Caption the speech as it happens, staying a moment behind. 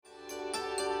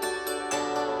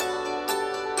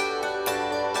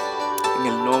en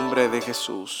el nombre de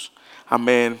Jesús.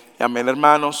 Amén. Amén,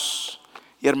 hermanos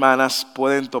y hermanas,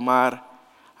 pueden tomar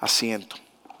asiento.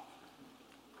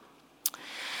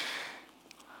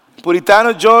 El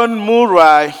puritano John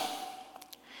Murray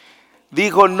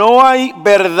dijo: no hay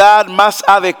verdad más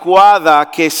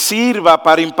adecuada que sirva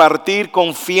para impartir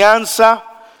confianza,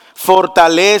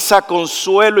 fortaleza,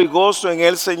 consuelo y gozo en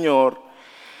el Señor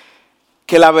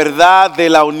que la verdad de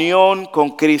la unión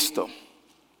con Cristo.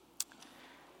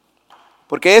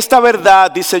 Porque esta verdad,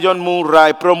 dice John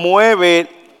Murray,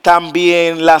 promueve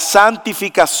también la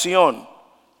santificación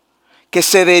que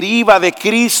se deriva de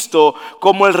Cristo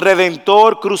como el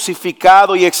Redentor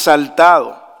crucificado y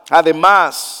exaltado.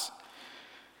 Además,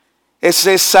 es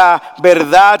esa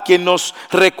verdad que nos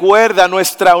recuerda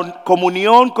nuestra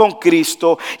comunión con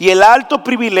Cristo y el alto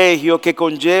privilegio que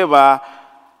conlleva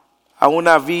a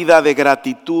una vida de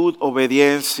gratitud,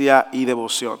 obediencia y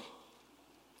devoción.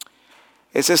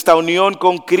 Es esta unión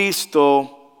con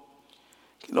Cristo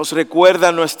que nos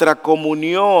recuerda nuestra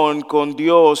comunión con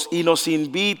Dios y nos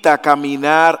invita a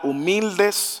caminar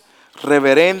humildes,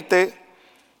 reverente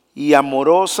y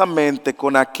amorosamente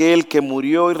con aquel que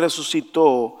murió y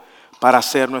resucitó para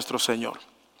ser nuestro Señor.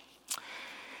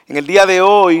 En el día de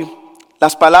hoy,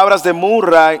 las palabras de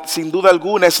Murray, sin duda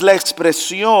alguna, es la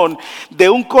expresión de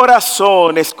un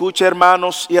corazón, escucha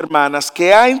hermanos y hermanas,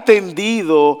 que ha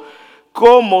entendido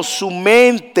cómo su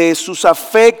mente, sus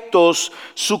afectos,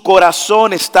 su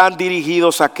corazón están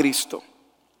dirigidos a Cristo.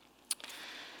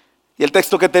 Y el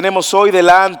texto que tenemos hoy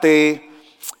delante,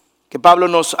 que Pablo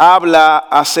nos habla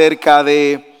acerca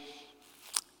de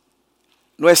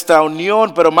nuestra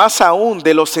unión, pero más aún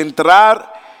de lo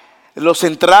centrado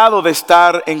de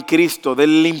estar en Cristo,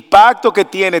 del impacto que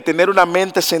tiene tener una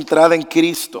mente centrada en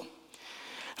Cristo.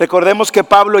 Recordemos que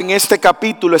Pablo en este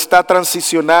capítulo está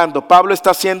transicionando. Pablo está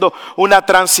haciendo una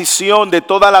transición de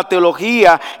toda la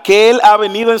teología que él ha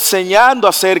venido enseñando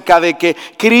acerca de que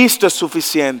Cristo es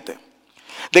suficiente,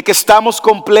 de que estamos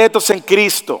completos en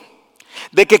Cristo,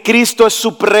 de que Cristo es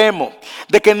supremo,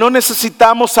 de que no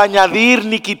necesitamos añadir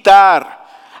ni quitar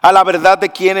a la verdad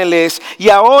de quién Él es. Y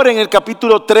ahora en el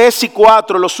capítulo 3 y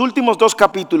 4, los últimos dos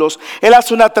capítulos, Él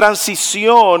hace una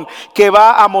transición que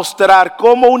va a mostrar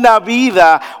cómo una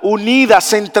vida unida,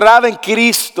 centrada en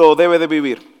Cristo debe de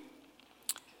vivir.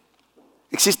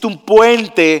 Existe un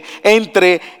puente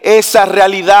entre esa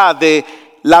realidad de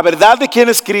la verdad de quién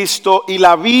es Cristo y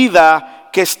la vida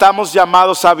que estamos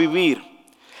llamados a vivir.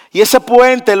 Y ese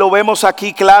puente lo vemos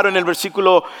aquí claro en el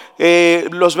versículo,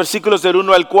 los versículos del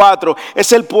 1 al 4.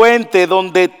 Es el puente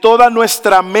donde toda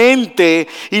nuestra mente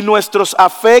y nuestros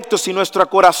afectos y nuestro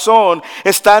corazón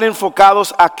están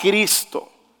enfocados a Cristo.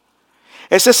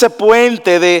 Es ese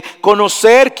puente de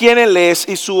conocer quién Él es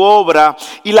y su obra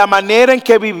y la manera en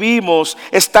que vivimos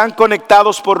están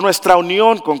conectados por nuestra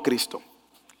unión con Cristo.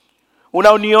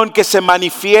 Una unión que se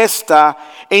manifiesta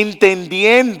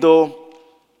entendiendo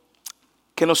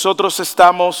que nosotros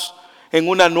estamos en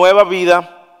una nueva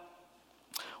vida,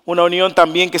 una unión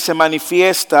también que se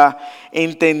manifiesta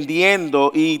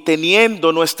entendiendo y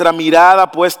teniendo nuestra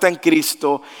mirada puesta en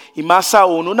Cristo, y más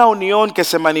aún una unión que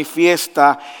se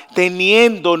manifiesta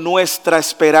teniendo nuestra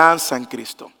esperanza en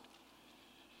Cristo.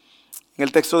 En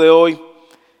el texto de hoy,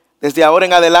 desde ahora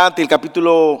en adelante,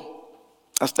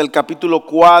 hasta el capítulo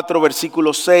 4,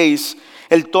 versículo 6,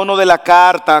 el tono de la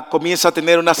carta comienza a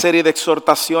tener una serie de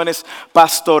exhortaciones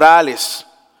pastorales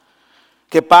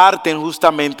que parten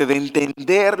justamente de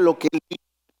entender lo que dice en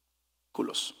los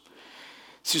versículos.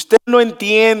 Si usted no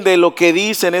entiende lo que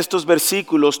dicen estos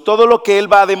versículos, todo lo que él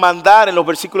va a demandar en los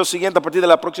versículos siguientes a partir de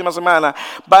la próxima semana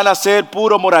van a ser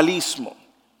puro moralismo.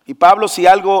 Y Pablo, si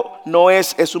algo no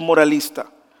es un moralista.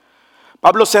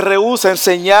 Pablo se rehúsa a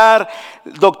enseñar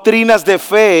doctrinas de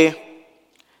fe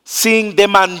sin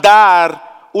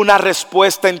demandar una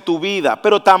respuesta en tu vida.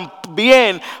 Pero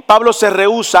también Pablo se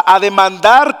rehúsa a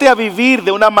demandarte a vivir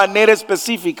de una manera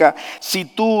específica si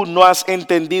tú no has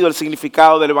entendido el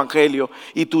significado del Evangelio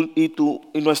y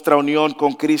nuestra unión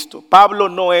con Cristo. Pablo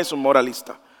no es un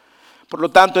moralista. Por lo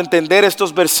tanto, entender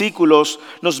estos versículos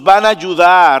nos van a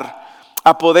ayudar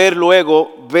a poder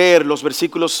luego ver los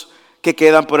versículos que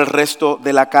quedan por el resto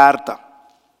de la carta.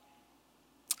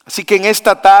 Así que en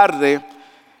esta tarde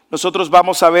nosotros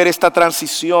vamos a ver esta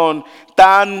transición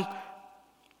tan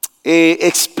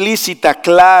explícita,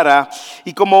 clara,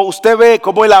 y como usted ve,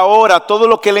 como él ahora, todo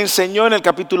lo que él enseñó en el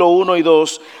capítulo 1 y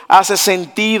 2 hace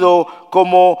sentido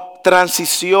como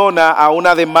transiciona a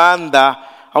una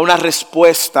demanda, a una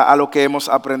respuesta a lo que hemos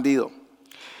aprendido.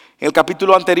 En el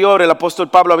capítulo anterior, el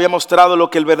apóstol Pablo había mostrado lo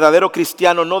que el verdadero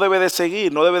cristiano no debe de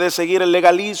seguir el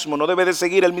legalismo, no debe de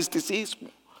seguir el misticismo.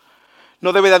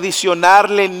 no debe de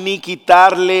adicionarle ni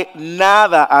quitarle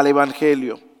nada al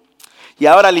Evangelio. Y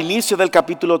ahora al inicio del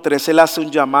capítulo 3, Él hace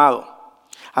un llamado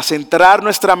a centrar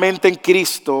nuestra mente en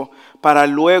Cristo para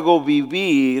luego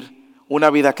vivir una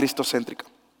vida cristocéntrica.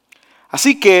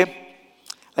 Así que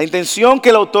la intención que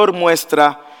el autor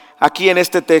muestra aquí en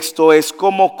este texto es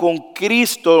cómo con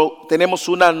Cristo tenemos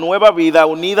una nueva vida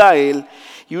unida a Él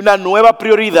y una nueva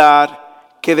prioridad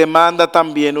que demanda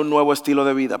también un nuevo estilo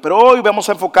de vida. Pero hoy vamos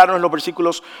a enfocarnos en los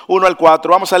versículos 1 al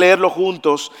 4. Vamos a leerlo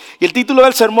juntos. Y el título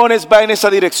del sermón va en esa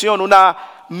dirección, una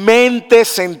mente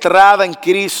centrada en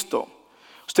Cristo.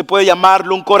 Usted puede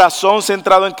llamarlo un corazón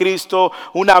centrado en Cristo,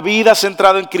 una vida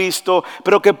centrada en Cristo,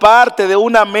 pero que parte de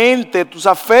una mente, tus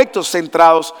afectos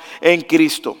centrados en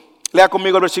Cristo. Lea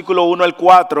conmigo el versículo 1 al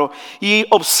 4 y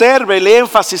observe el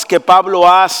énfasis que Pablo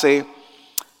hace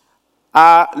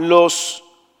a los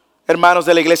hermanos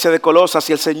de la iglesia de Colosas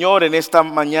y el Señor en esta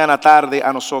mañana tarde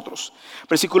a nosotros.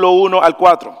 Versículo 1 al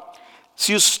 4.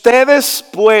 Si ustedes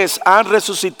pues han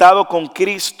resucitado con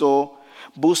Cristo,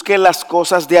 busquen las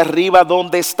cosas de arriba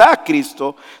donde está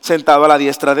Cristo sentado a la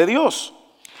diestra de Dios.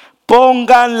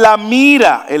 Pongan la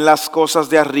mira en las cosas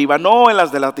de arriba, no en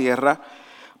las de la tierra,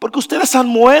 porque ustedes han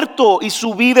muerto y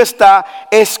su vida está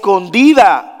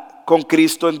escondida con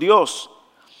Cristo en Dios.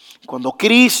 Cuando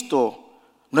Cristo,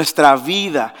 nuestra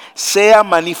vida, sea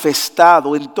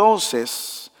manifestado,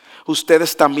 entonces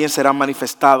ustedes también serán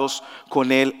manifestados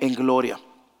con Él en gloria.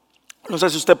 No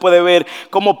sé si usted puede ver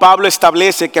cómo Pablo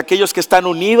establece que aquellos que están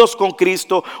unidos con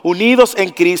Cristo, unidos en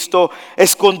Cristo,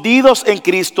 escondidos en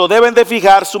Cristo, deben de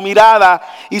fijar su mirada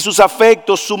y sus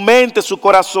afectos, su mente, su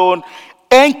corazón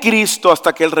en Cristo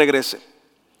hasta que Él regrese.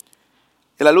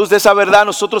 En la luz de esa verdad,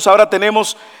 nosotros ahora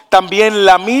tenemos también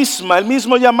el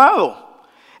mismo llamado.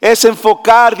 Es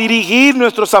enfocar, dirigir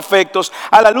nuestros afectos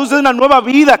a la luz de una nueva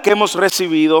vida que hemos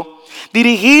recibido.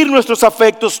 Dirigir nuestros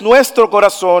afectos, nuestro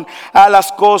corazón a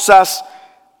las cosas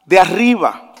de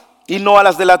arriba y no a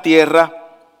las de la tierra,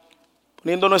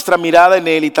 poniendo nuestra mirada en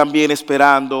Él y también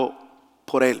esperando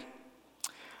por Él.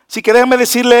 Así que déjeme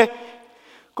decirle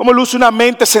cómo luce una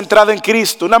mente centrada en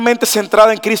Cristo. Una mente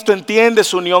centrada en Cristo entiende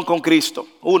su unión con Cristo.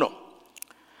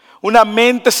 Una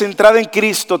mente centrada en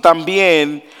Cristo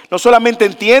también no solamente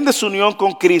entiende su unión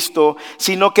con Cristo,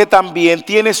 sino que también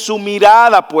tiene su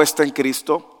mirada puesta en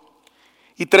Cristo.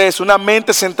 Y 3, una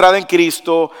mente centrada en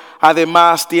Cristo,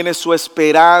 además tiene su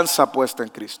esperanza puesta en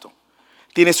Cristo.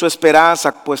 Tiene su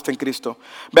esperanza puesta en Cristo.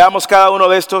 Veamos cada uno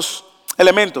de estos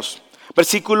elementos.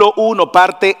 Versículo 1,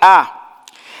 parte A.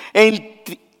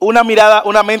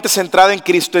 Una mente centrada en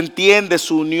Cristo entiende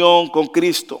su unión con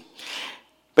Cristo.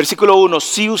 Versículo 1,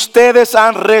 si ustedes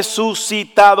han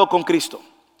resucitado con Cristo.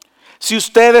 Si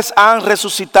ustedes han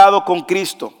resucitado con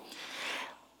Cristo.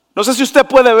 No sé si usted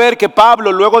puede ver que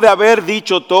Pablo, luego de haber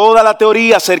dicho toda la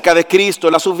teoría acerca de Cristo,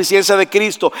 la suficiencia de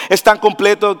Cristo, están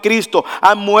completos en Cristo,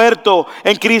 han muerto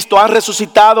en Cristo, han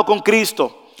resucitado con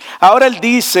Cristo. Ahora él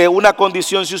dice una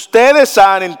condición: si ustedes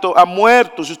han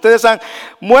muerto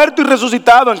y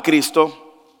resucitado en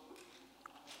Cristo,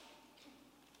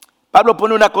 Pablo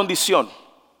pone una condición.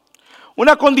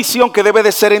 Una condición que debe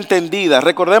de ser entendida.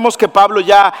 Recordemos que Pablo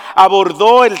ya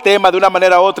abordó el tema de una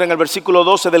manera u otra en el versículo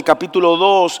 12 del capítulo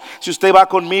 2. Si usted va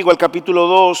conmigo al capítulo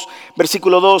 2,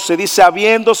 versículo 12, dice: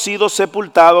 habiendo sido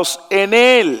sepultados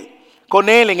con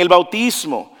Él en el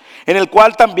bautismo, en el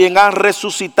cual también han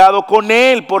resucitado con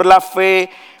Él por la fe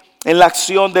en la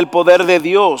acción del poder de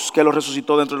Dios que lo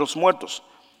resucitó de entre los muertos.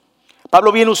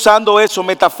 Pablo viene usando eso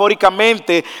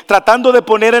metafóricamente, tratando de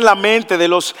poner en la mente de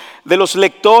los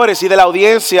lectores y de la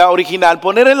audiencia original,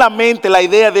 poner en la mente la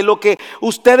idea de lo que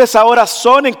ustedes ahora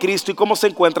son en Cristo y cómo se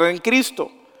encuentran en Cristo.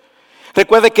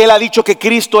 Recuerde que Él ha dicho que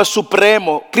Cristo es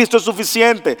supremo, Cristo es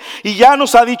suficiente. Y ya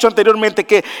nos ha dicho anteriormente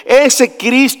que ese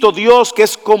Cristo Dios, que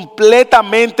es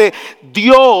completamente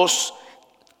Dios,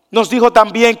 nos dijo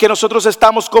también que nosotros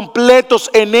estamos completos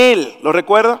en Él. ¿Lo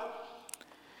recuerda?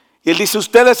 Y Él dice: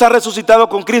 ustedes han resucitado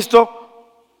con Cristo.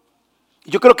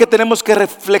 Yo creo que tenemos que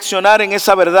reflexionar en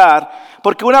esa verdad,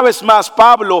 porque una vez más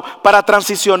Pablo, para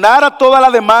transicionar a toda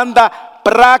la demanda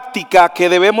práctica que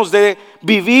debemos de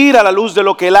vivir a la luz de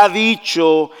lo que Él ha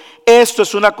dicho, esto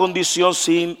es una condición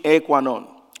sine qua non.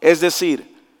 Es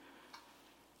decir,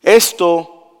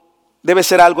 esto debe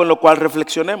ser algo en lo cual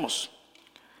reflexionemos.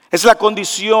 Es la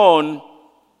condición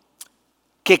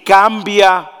que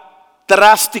cambia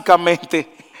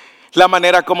drásticamente la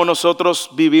manera como nosotros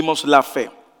vivimos la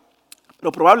fe. Pero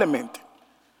probablemente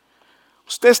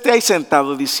usted esté ahí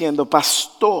sentado diciendo: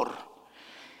 pastor,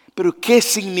 ¿pero qué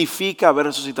significa haber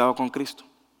resucitado con Cristo?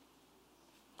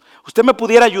 Usted me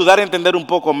pudiera ayudar a entender un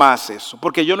poco más eso,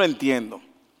 porque yo no entiendo.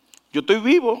 Yo estoy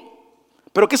vivo,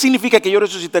 ¿Pero qué significa que yo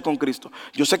resucité con Cristo?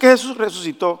 Yo sé que Jesús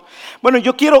resucitó. Bueno,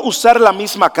 yo quiero usar la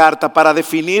misma carta para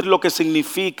definir lo que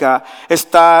significa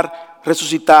estar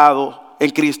resucitado en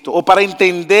Cristo, o para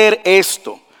entender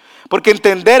esto. Porque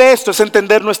entender esto es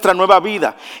entender nuestra nueva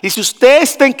vida. Y si usted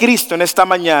está en Cristo en esta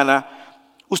mañana,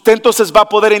 usted entonces va a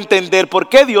poder entender por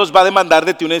qué Dios va a demandar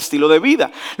de ti un estilo de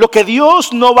vida. Lo que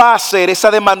Dios no va a hacer es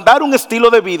a demandar un estilo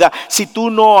de vida si tú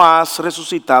no has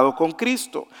resucitado con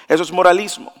Cristo. Eso es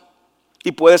moralismo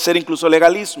y puede ser incluso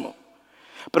legalismo.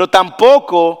 Pero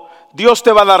tampoco Dios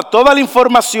te va a dar toda la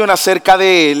información acerca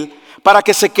de Él para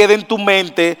que se quede en tu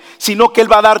mente, sino que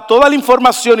Él va a dar toda la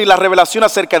información y la revelación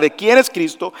acerca de quién es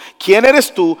Cristo, quién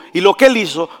eres tú y lo que Él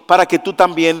hizo, para que tú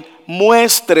también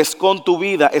muestres con tu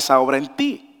vida esa obra en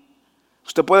ti.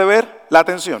 Usted puede ver la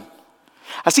atención.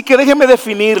 Así que déjeme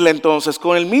definirle entonces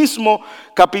con el mismo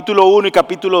capítulo 1 y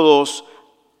capítulo 2,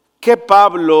 qué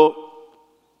Pablo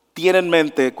tiene en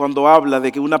mente cuando habla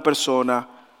de que una persona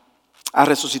ha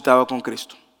resucitado con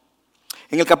Cristo.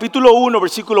 En el capítulo 1,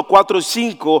 versículos 4 y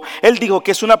 5, él dijo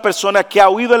que es una persona que ha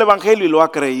oído el evangelio y lo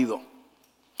ha creído.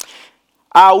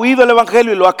 Ha oído el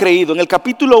evangelio y lo ha creído. En el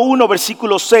capítulo 1,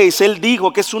 versículo 6, él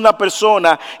dijo que es una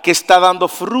persona que está dando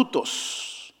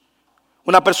frutos.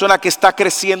 Una persona que está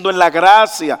creciendo en la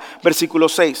gracia, versículo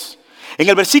 6. En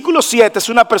el versículo 7 es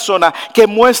una persona que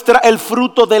muestra el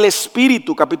fruto del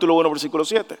Espíritu, capítulo 1, versículo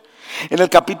 7. En el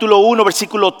capítulo 1,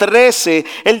 versículo 13,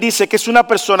 él dice que es una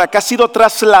persona que ha sido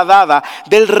trasladada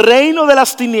del reino de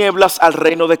las tinieblas al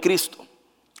reino de Cristo.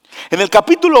 En el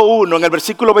capítulo 1, en el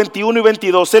versículo 21 y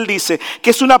 22, él dice que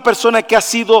es una persona que ha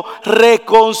sido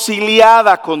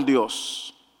reconciliada con Dios.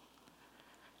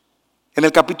 En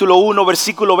el capítulo 1,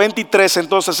 versículo 23,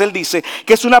 entonces él dice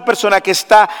que es una persona que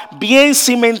está bien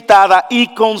cimentada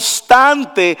y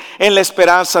constante en la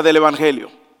esperanza del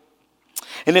evangelio.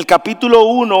 En el capítulo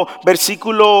 1,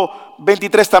 versículo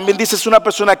 23 también dice es una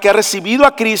persona que ha recibido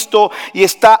a Cristo y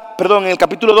está, en el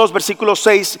capítulo 2, versículos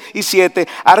 6 y 7,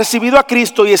 ha recibido a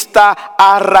Cristo y está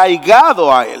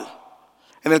arraigado a Él.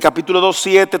 En el capítulo 2,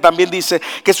 7 también dice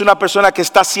que es una persona que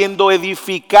está siendo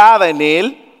edificada en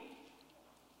Él.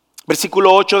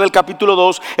 Versículo 8 del capítulo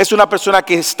 2 es una persona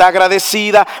que está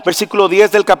agradecida. Versículo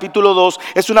 10 del capítulo 2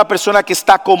 es una persona que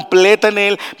está completa en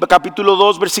él. Capítulo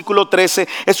 2 versículo 13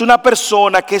 es una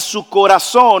persona que su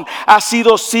corazón ha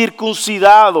sido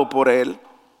circuncidado por él,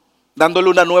 dándole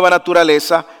una nueva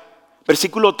naturaleza.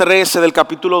 Versículo 13 del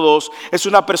capítulo 2 es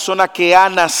una persona que ha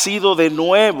nacido de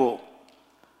nuevo.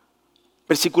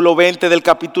 Versículo 20 del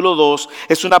capítulo 2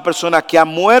 es una persona que ha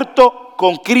muerto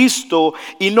con Cristo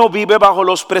y no vive bajo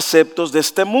los preceptos de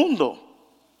este mundo.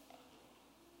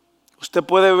 Usted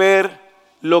puede ver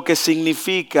lo que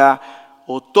significa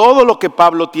o todo lo que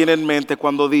Pablo tiene en mente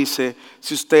cuando dice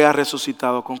si usted ha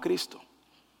resucitado con Cristo.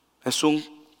 Es un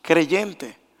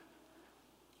creyente.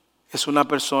 Es una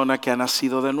persona que ha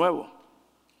nacido de nuevo.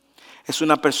 Es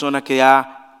una persona que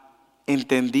ha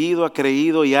entendido, ha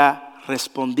creído y ha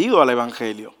respondido al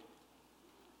evangelio.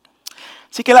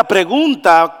 Así que la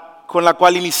pregunta con la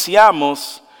cual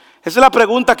iniciamos, esa es la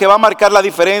pregunta que va a marcar la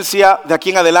diferencia de aquí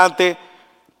en adelante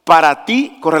para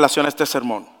ti con relación a este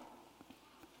sermón.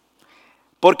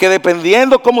 Porque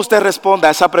dependiendo cómo usted responda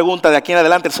a esa pregunta de aquí en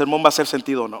adelante, el sermón va a hacer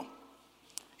sentido o no.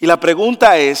 Y la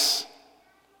pregunta es,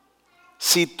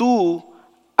 si tú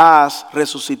has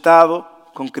resucitado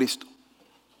con Cristo.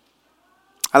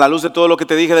 A la luz de todo lo que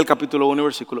te dije del capítulo 1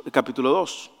 y capítulo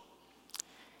 2.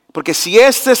 Porque si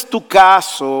este es tu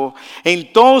caso,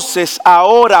 entonces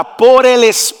ahora por el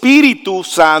Espíritu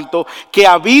Santo que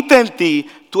habita en ti,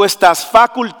 tú estás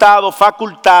facultado,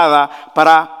 facultada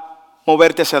para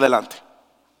moverte hacia adelante.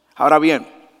 Ahora bien,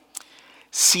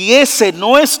 si ese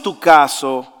no es tu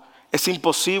caso, es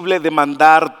imposible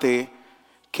demandarte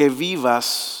que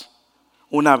vivas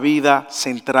una vida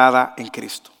centrada en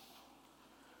Cristo.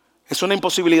 Es una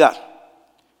imposibilidad.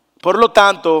 Por lo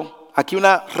tanto, aquí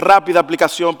una rápida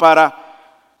aplicación para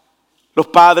los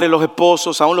padres, los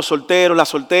esposos, aún los solteros, las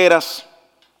solteras.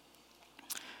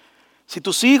 Si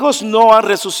tus hijos no han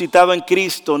resucitado en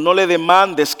Cristo, no le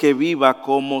demandes que viva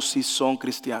como si son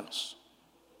cristianos.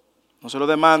 No se lo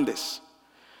demandes.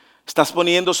 Estás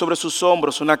poniendo sobre sus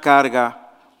hombros una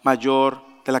carga mayor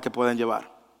de la que pueden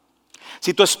llevar.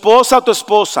 Si tu esposa o tu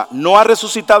esposa no ha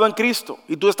resucitado en Cristo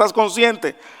y tú estás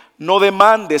consciente, no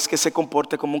demandes que se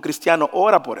comporte como un cristiano.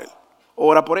 Ora por él.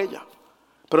 Ora por ella.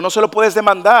 Pero no se lo puedes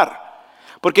demandar.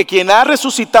 Porque quien ha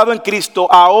resucitado en Cristo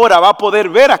ahora va a poder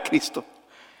ver a Cristo.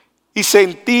 Y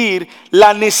sentir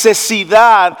la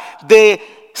necesidad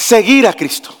de seguir a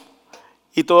Cristo.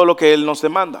 Y todo lo que Él nos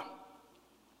demanda.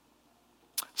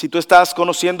 Si tú estás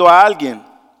conociendo a alguien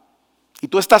y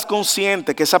tú estás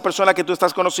consciente que esa persona que tú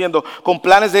estás conociendo con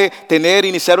planes de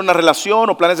iniciar una relación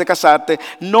o planes de casarte,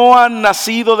 no han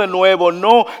nacido de nuevo,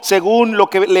 no, según lo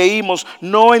que leímos,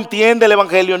 no entiende el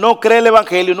evangelio, no cree el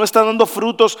evangelio, no está dando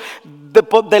frutos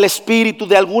del Espíritu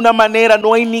de alguna manera,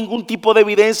 no hay ningún tipo de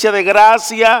evidencia de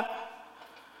gracia,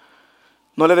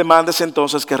 no le demandes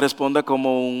entonces que responda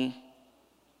como un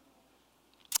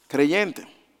creyente.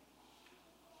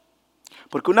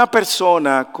 Porque una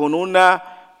persona con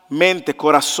una mente,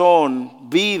 corazón,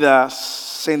 vida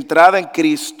centrada en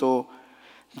Cristo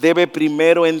debe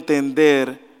primero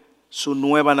entender su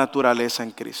nueva naturaleza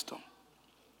en Cristo,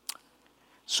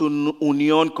 su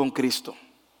unión con Cristo,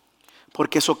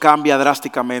 porque eso cambia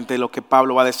drásticamente lo que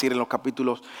Pablo va a decir en los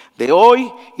capítulos de hoy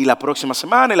y la próxima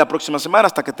semana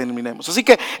hasta que terminemos. Así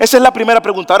que esa es la primera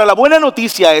pregunta. Ahora, la buena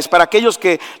noticia es para aquellos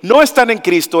que no están en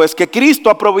Cristo, es que Cristo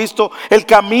ha provisto el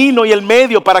camino y el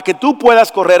medio para que tú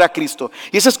puedas correr a Cristo.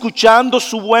 Y es escuchando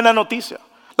su buena noticia,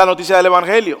 la noticia del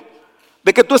evangelio,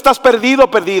 de que tú estás perdido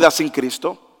o perdida sin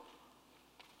Cristo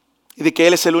y de que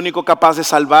Él es el único capaz de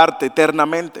salvarte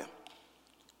eternamente.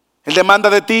 Él demanda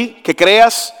de ti que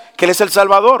creas que Él es el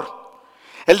Salvador.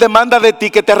 Él demanda de ti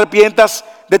que te arrepientas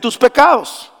de tus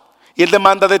pecados. Y Él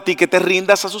demanda de ti que te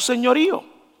rindas a su señorío.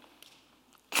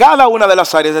 Cada una de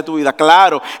las áreas de tu vida.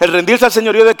 Claro, el rendirse al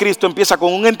señorío de Cristo empieza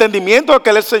con un entendimiento de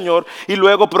que Él es Señor. Y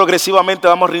luego progresivamente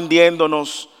vamos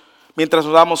rindiéndonos mientras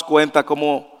nos damos cuenta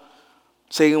cómo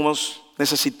seguimos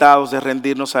necesitados de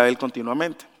rendirnos a Él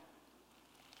continuamente.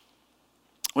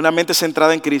 Una mente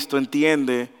centrada en Cristo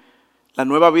entiende la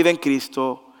nueva vida en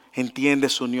Cristo, entiende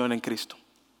su unión en Cristo,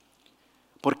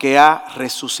 porque ha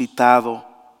resucitado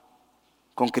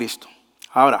con Cristo.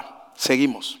 Ahora,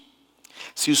 seguimos.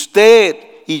 Si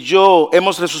usted y yo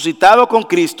hemos resucitado con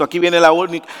Cristo, aquí viene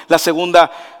la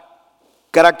segunda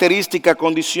característica,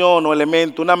 condición o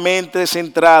elemento, una mente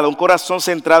centrada, un corazón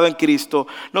centrado en Cristo,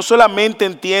 no solamente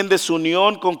entiende su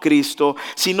unión con Cristo,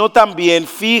 sino también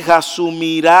fija su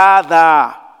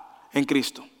mirada en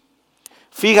Cristo.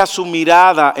 Fija su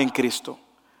mirada en Cristo.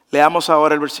 Leamos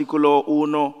ahora el versículo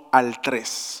 1 al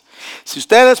 3. Si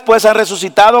ustedes pues han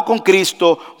resucitado con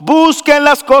Cristo, busquen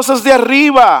las cosas de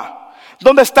arriba,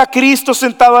 donde está Cristo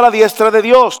sentado a la diestra de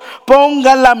Dios.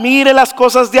 Pongan la mira en las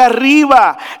cosas de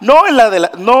arriba, no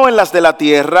en las de la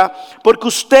tierra, porque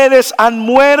ustedes han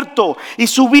muerto y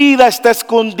su vida está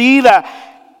escondida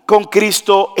con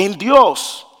Cristo en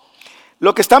Dios.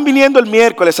 Lo que están viniendo el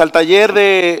miércoles al taller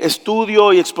de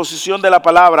estudio y exposición de la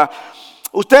palabra,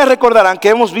 ustedes recordarán que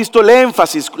hemos visto el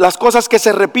énfasis, las cosas que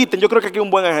se repiten. Yo creo que aquí hay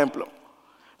un buen ejemplo.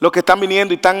 Los que están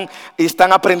viniendo y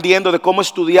están aprendiendo de cómo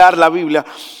estudiar la Biblia.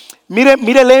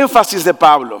 Mire el énfasis de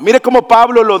Pablo. Mire cómo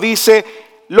Pablo lo dice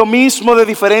lo mismo de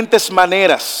diferentes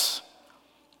maneras.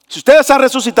 Si ustedes han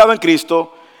resucitado en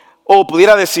Cristo, o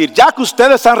pudiera decir, ya que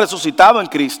ustedes han resucitado en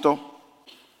Cristo,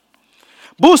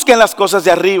 busquen las cosas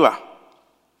de arriba.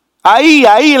 Ahí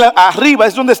arriba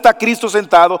es donde está Cristo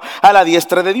sentado a la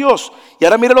diestra de Dios. Y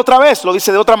ahora mírelo otra vez, lo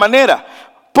dice de otra manera.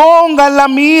 Pongan la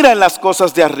mira en las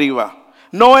cosas de arriba,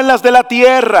 no en las de la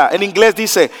tierra. En inglés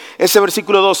dice ese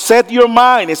versículo 2, set your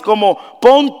mind. Es como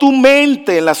pon tu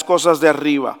mente en las cosas de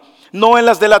arriba, no en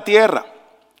las de la tierra.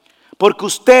 Porque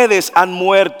ustedes han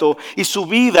muerto y su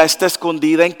vida está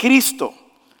escondida en Cristo.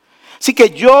 Así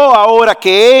que yo ahora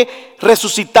que he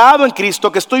resucitado en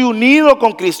Cristo, que estoy unido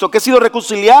con Cristo, que he sido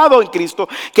reconciliado en Cristo,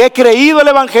 que he creído el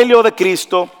evangelio de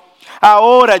Cristo,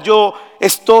 ahora yo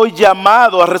estoy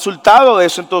llamado al resultado de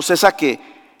eso. Entonces, ¿a qué?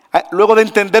 Luego de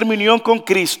entender mi unión con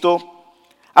Cristo,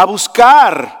 a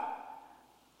buscar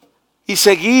y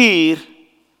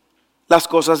seguir las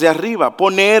cosas de arriba,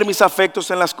 poner mis afectos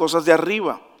en las cosas de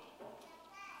arriba.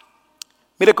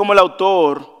 Mire cómo el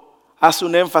autor hace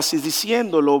un énfasis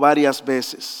diciéndolo varias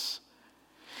veces.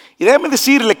 Y déjeme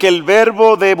decirle que el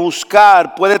verbo de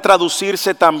buscar puede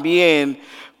traducirse también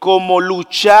como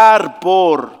luchar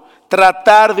por,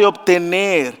 tratar de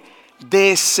obtener,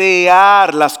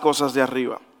 desear las cosas de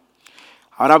arriba.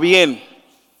 Ahora bien,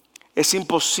 es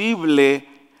imposible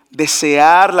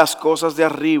desear las cosas de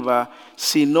arriba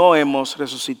si no hemos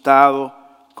resucitado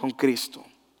con Cristo.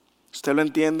 ¿Usted lo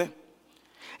entiende?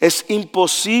 Es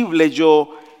imposible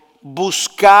yo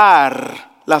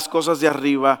buscar las cosas de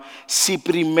arriba si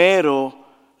primero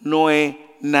no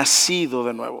he nacido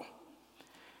de nuevo.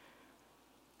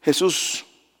 Jesús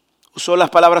usó las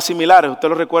palabras similares. ¿Usted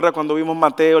lo recuerda cuando vimos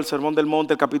Mateo, el Sermón del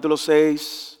Monte, el capítulo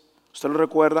 6? ¿Usted lo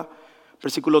recuerda?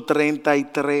 Versículo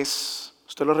 33.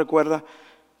 ¿Usted lo recuerda?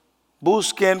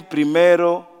 Busquen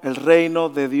primero el reino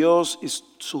de Dios y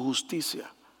su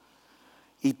justicia,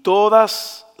 y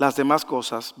todas las demás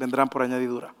cosas vendrán por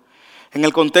añadidura. En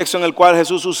el contexto en el cual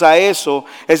Jesús usa eso,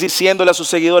 es diciéndole a sus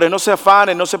seguidores, no se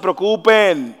afanen, no se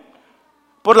preocupen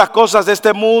por las cosas de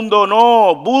este mundo,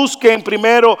 no, busquen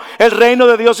primero el reino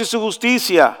de Dios y su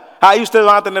justicia. Ahí ustedes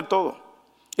van a tener todo.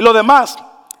 Y lo demás,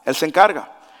 Él se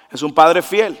encarga. Es un Padre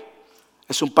fiel,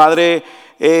 es un Padre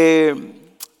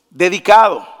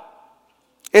dedicado.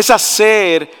 Es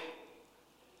hacer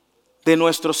de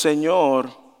nuestro Señor,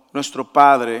 nuestro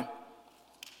Padre,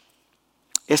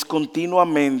 es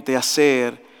continuamente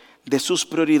hacer de sus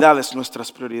prioridades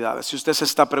nuestras prioridades. Si usted se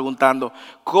está preguntando,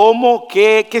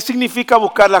 ¿qué significa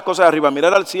buscar las cosas de arriba?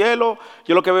 Mirar al cielo,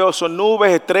 yo lo que veo son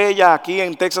nubes, estrellas, aquí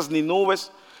en Texas ni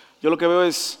nubes, yo lo que veo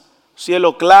es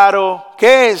cielo claro.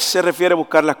 ¿Qué se refiere a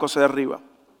buscar las cosas de arriba?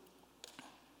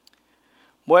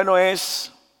 Bueno,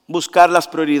 es buscar las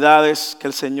prioridades que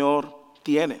el Señor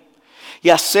tiene y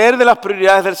hacer de las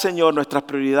prioridades del Señor nuestras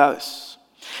prioridades.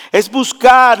 Es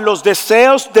buscar los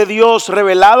deseos de Dios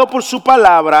revelados por su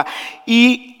palabra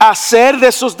y hacer de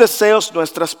esos deseos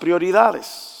nuestras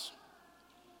prioridades.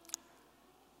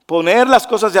 Poner las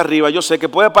cosas de arriba, yo sé que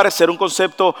puede parecer un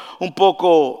concepto un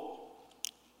poco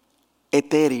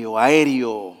etéreo,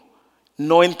 aéreo,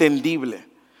 no entendible.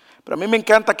 Pero a mí me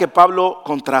encanta que Pablo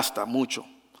contrasta mucho.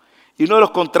 Y uno de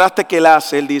los contrastes que él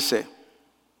hace, él dice,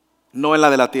 no en la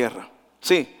de la tierra.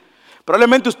 Sí.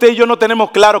 Probablemente usted y yo no tenemos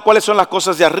claro cuáles son las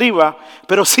cosas de arriba,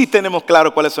 pero sí tenemos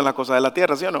claro cuáles son las cosas de la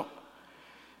tierra, ¿sí o no?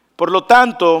 Por lo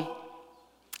tanto,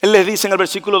 Él les dice en el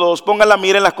versículo 2, pongan la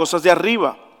mira en las cosas de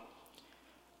arriba.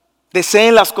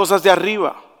 Deseen las cosas de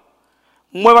arriba.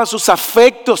 Muevan sus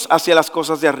afectos hacia las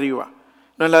cosas de arriba,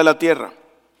 no en la de la tierra.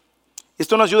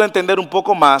 Esto nos ayuda a entender un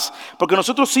poco más, porque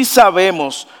nosotros sí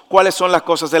sabemos cuáles son las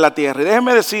cosas de la tierra. Y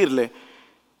déjenme decirle,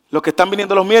 los que están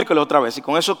viniendo los miércoles otra vez, y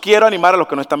con eso quiero animar a los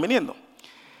que no están viniendo.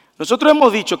 Nosotros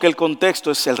hemos dicho que el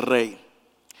contexto es el rey.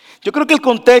 Yo creo que el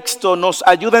contexto nos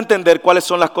ayuda a entender cuáles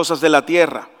son las cosas de la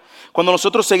tierra. Cuando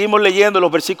nosotros seguimos leyendo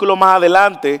los versículos más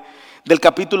adelante del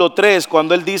capítulo 3,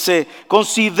 cuando él dice,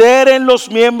 consideren los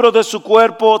miembros de su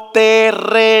cuerpo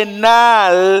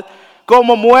terrenal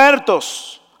como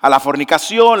muertos. A la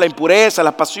fornicación, la impureza,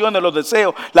 las pasiones, los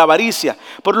deseos, la avaricia.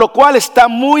 Por lo cual está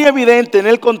muy evidente en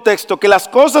el contexto que las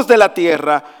cosas de la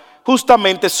tierra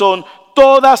justamente son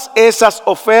todas esas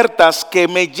ofertas que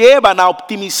me llevan a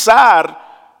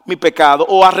optimizar mi pecado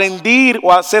o a rendir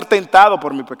o a ser tentado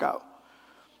por mi pecado.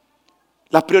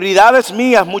 Las prioridades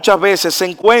mías muchas veces se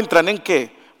encuentran en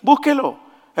 ¿qué? Búsquelo,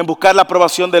 en buscar la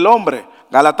aprobación del hombre.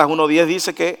 Gálatas 1:10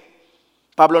 dice que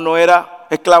Pablo no era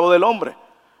esclavo del hombre.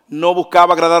 No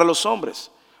buscaba agradar a los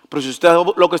hombres. Pero si usted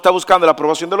lo que está buscando es la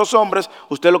aprobación de los hombres,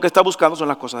 usted lo que está buscando son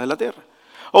las cosas de la tierra.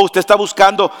 O usted está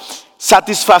buscando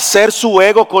satisfacer su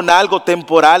ego con algo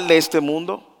temporal de este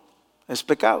mundo, es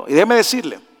pecado. Y déjeme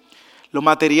decirle, lo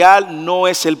material no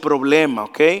es el problema,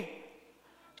 ¿ok?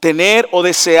 Tener o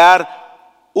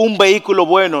desear un vehículo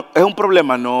bueno es un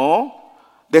problema, no.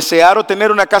 Desear o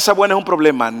tener una casa buena es un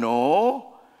problema,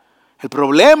 no. El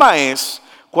problema es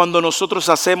cuando nosotros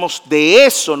hacemos de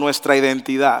eso nuestra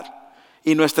identidad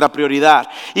y nuestra prioridad.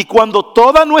 Y cuando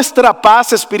toda nuestra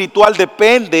paz espiritual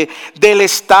depende del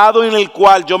estado en el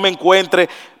cual yo me encuentre,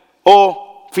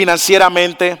 o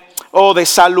financieramente, o de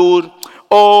salud,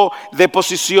 o de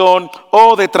posición,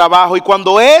 o de trabajo. Y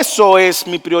cuando eso es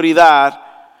mi prioridad,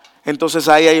 entonces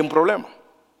ahí hay un problema.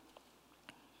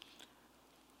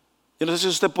 Yo no sé si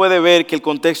usted puede ver que el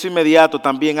contexto inmediato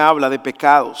también habla de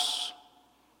pecados.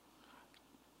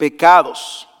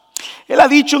 Pecados. Él ha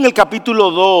dicho en el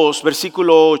capítulo 2,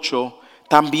 versículo 8,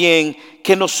 también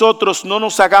que nosotros no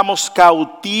nos hagamos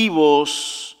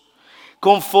cautivos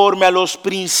conforme a los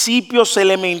principios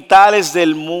elementales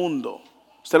del mundo.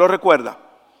 ¿Usted lo recuerda?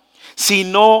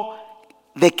 Sino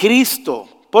de Cristo.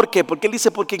 ¿Por qué? Porque él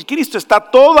dice, porque en Cristo está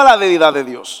toda la deidad de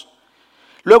Dios.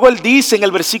 Luego él dice en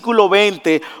el versículo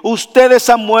 20, ustedes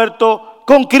han muerto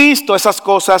con Cristo esas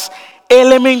cosas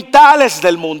elementales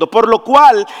del mundo, por lo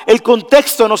cual el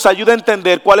contexto nos ayuda a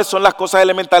entender cuáles son las cosas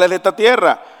elementales de esta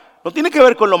tierra. No tiene que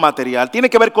ver con lo material, tiene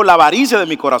que ver con la avaricia de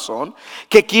mi corazón,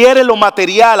 que quiere lo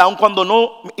material aun cuando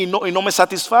no me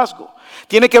satisfazgo.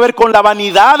 Tiene que ver con la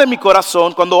vanidad de mi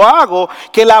corazón cuando hago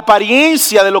que la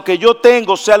apariencia de lo que yo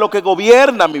tengo sea lo que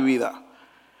gobierna mi vida.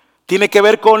 Tiene que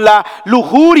ver con la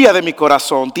lujuria de mi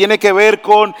corazón. Tiene que ver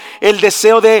con el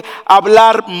deseo de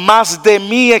hablar más de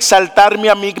mí, exaltarme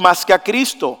a mí más que a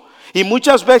Cristo. Y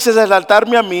muchas veces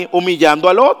exaltarme a mí humillando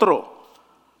al otro.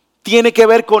 Tiene que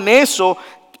ver con eso,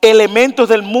 elementos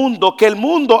del mundo que el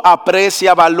mundo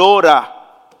aprecia,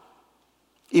 valora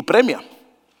y premia.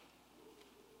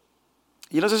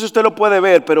 Yo no sé si usted lo puede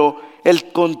ver, pero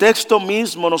el contexto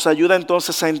mismo nos ayuda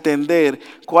entonces a entender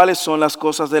cuáles son las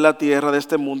cosas de la tierra, de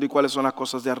este mundo, y cuáles son las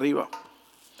cosas de arriba.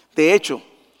 De hecho,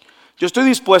 yo estoy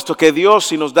dispuesto que Dios,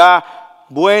 si nos da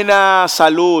buena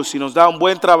salud, si nos da un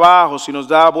buen trabajo, si nos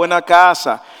da buena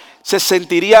casa, se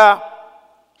sentiría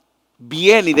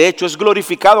bien, y de hecho es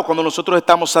glorificado cuando nosotros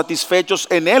estamos satisfechos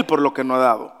en Él por lo que nos ha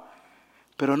dado,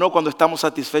 pero no cuando estamos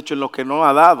satisfechos en lo que no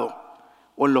ha dado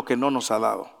o en lo que no nos ha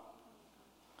dado.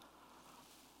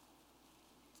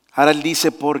 Ahora Él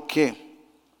dice ¿por qué?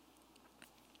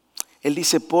 Él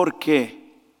dice ¿por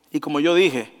qué? Y como yo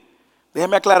dije,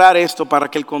 déjeme aclarar esto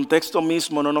para que el contexto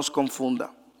mismo no nos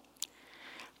confunda.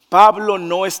 Pablo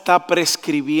no está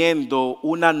prescribiendo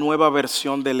una nueva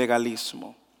versión del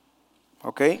legalismo.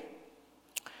 ¿Ok?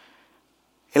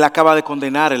 Él acaba de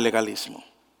condenar el legalismo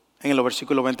en los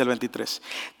versículos 20 al 23.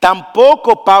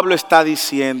 Tampoco Pablo está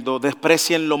diciendo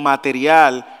desprecien lo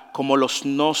material como los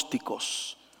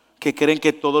gnósticos, que creen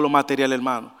que todo lo material,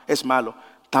 hermano, es malo.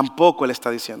 Tampoco él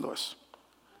está diciendo eso.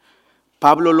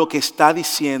 Pablo lo que está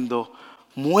diciendo,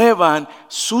 muevan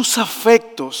sus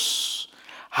afectos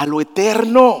a lo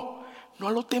eterno, no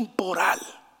a lo temporal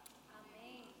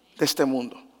de este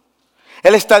mundo.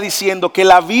 Él está diciendo que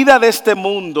la vida de este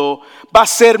mundo va a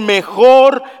ser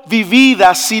mejor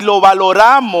vivida si lo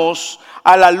valoramos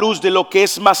a la luz de lo que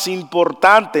es más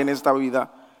importante en esta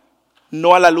vida,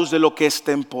 no a la luz de lo que es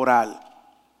temporal.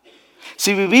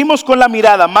 Si vivimos con la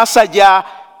mirada más allá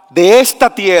de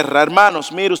esta tierra,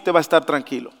 hermanos, mire, usted va a estar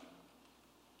tranquilo.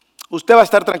 Usted va a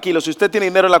estar tranquilo. Si usted tiene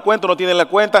dinero en la cuenta o no tiene en la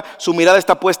cuenta, su mirada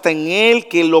está puesta en Él,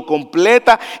 que lo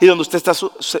completa y donde usted está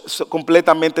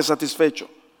completamente satisfecho.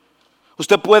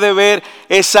 Usted puede ver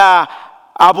esa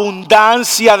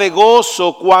abundancia de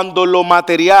gozo cuando lo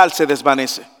material se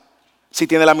desvanece, si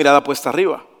tiene la mirada puesta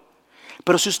arriba.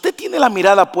 Pero si usted tiene la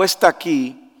mirada puesta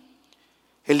aquí,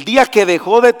 el día que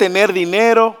dejó de tener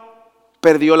dinero,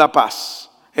 perdió la paz,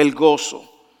 el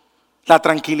gozo, la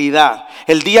tranquilidad.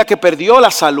 El día que perdió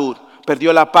la salud,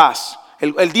 perdió la paz.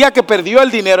 El día que perdió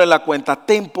el dinero en la cuenta,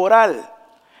 temporal.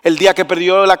 El día que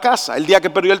perdió la casa, el día que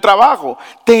perdió el trabajo,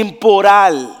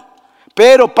 temporal.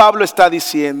 Pero Pablo está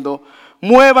diciendo,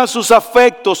 muevan sus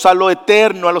afectos a lo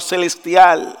eterno, a lo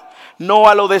celestial, no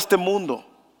a lo de este mundo.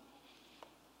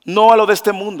 No a lo de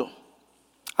este mundo.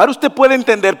 Ahora usted puede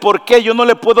entender por qué yo no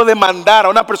le puedo demandar a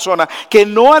una persona que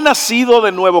no ha nacido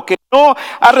de nuevo, que no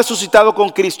ha resucitado con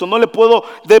Cristo. No le puedo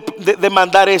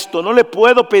demandar esto. No le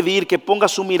puedo pedir que ponga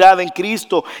su mirada en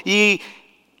Cristo y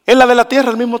en la de la tierra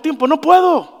al mismo tiempo. No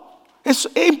puedo. Es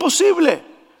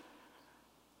imposible.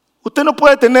 Usted no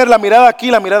puede tener la mirada aquí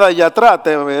y la mirada allá atrás.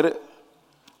 A ver,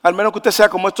 al menos que usted sea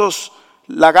como estos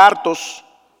lagartos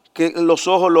que los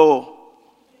ojos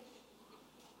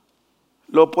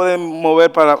lo pueden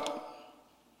mover para...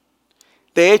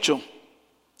 De hecho,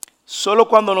 solo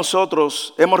cuando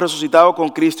nosotros hemos resucitado con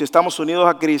Cristo y estamos unidos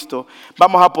a Cristo,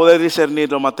 vamos a poder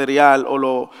discernir lo material o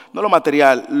no lo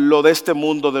material, lo de este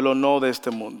mundo de lo no de este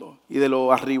mundo y de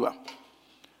lo arriba.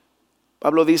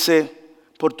 Pablo dice,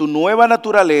 por tu nueva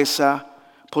naturaleza,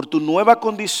 por tu nueva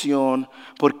condición,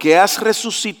 porque has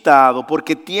resucitado,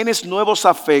 porque tienes nuevos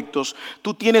afectos,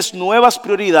 tú tienes nuevas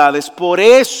prioridades, por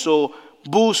eso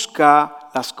busca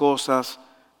las cosas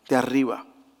de arriba.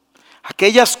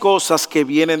 Aquellas cosas que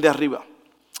vienen de arriba,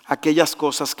 aquellas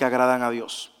cosas que agradan a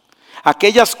Dios,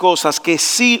 aquellas cosas que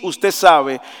sí usted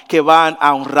sabe que van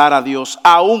a honrar a Dios,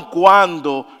 aun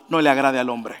cuando no le agrade al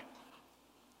hombre.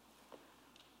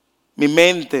 Mi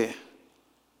mente,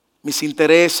 mis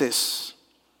intereses,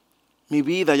 mi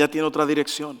vida ya tiene otra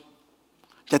dirección,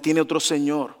 ya tiene otro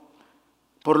Señor.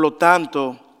 Por lo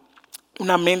tanto,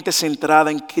 una mente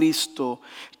centrada en Cristo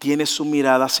tiene su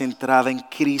mirada centrada en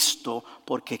Cristo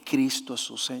porque Cristo es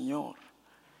su Señor.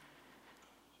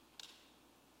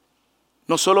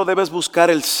 No solo debes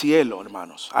buscar el cielo,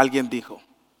 hermanos. Alguien dijo,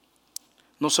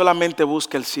 no solamente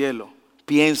busca el cielo,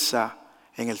 piensa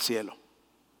en el cielo.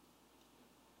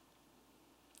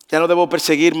 Ya no debo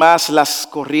perseguir más las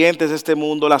corrientes de este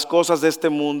mundo, las cosas de este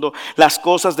mundo, las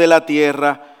cosas de la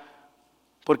tierra,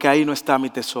 porque ahí no está mi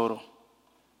tesoro.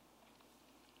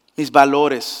 Mis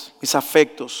valores, mis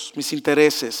afectos, mis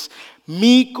intereses,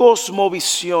 mi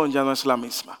cosmovisión ya no es la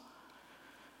misma.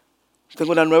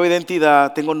 Tengo una nueva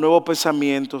identidad, tengo nuevos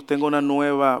pensamientos, tengo una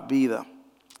nueva vida.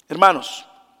 Hermanos,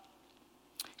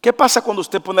 ¿qué pasa cuando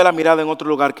usted pone la mirada en otro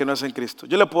lugar que no es en Cristo?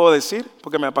 Yo le puedo decir,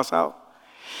 porque me ha pasado.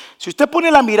 Si usted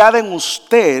pone la mirada en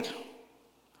usted,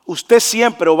 usted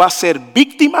siempre o va a ser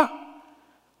víctima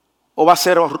o va a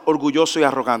ser orgulloso y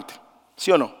arrogante.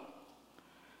 ¿Sí o no?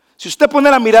 Si usted pone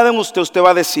la mirada en usted, usted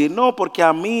va a decir, no, porque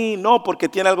a mí, no, porque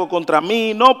tiene algo contra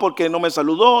mí, no, porque no me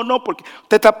saludó, no, porque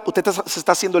se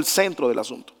está haciendo el centro del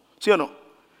asunto, ¿sí o no?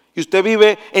 Y usted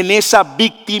vive en esa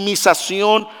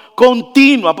victimización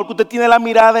continua porque usted tiene la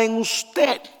mirada en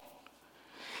usted.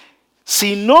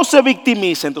 Si no se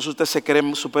victimiza, entonces usted se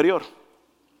cree superior.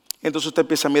 Entonces usted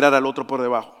empieza a mirar al otro por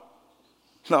debajo.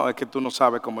 No, es que tú no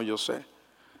sabes como yo sé.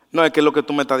 No, es que lo que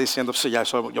tú me estás diciendo, pues ya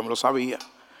eso yo me lo sabía.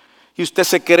 Y usted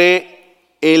se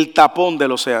cree el tapón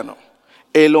del océano,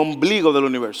 el ombligo del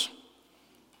universo.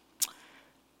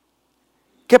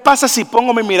 ¿Qué pasa si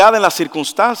pongo mi mirada en las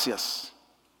circunstancias?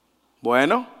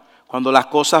 Bueno, cuando las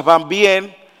cosas van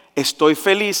bien, estoy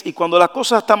feliz. Y cuando las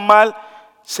cosas están mal,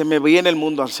 se me viene el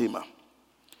mundo encima.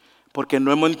 Porque no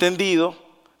hemos entendido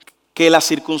que las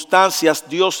circunstancias,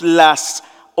 Dios las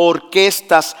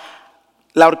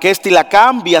la orquesta y la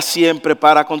cambia siempre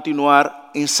para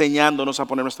continuar enseñándonos a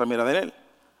poner nuestra mirada en Él.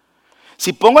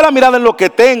 Si pongo la mirada en lo que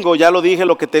tengo, ya lo dije,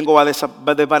 lo que tengo va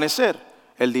a desvanecer.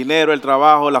 El dinero, el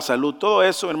trabajo, la salud, todo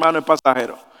eso, hermano, es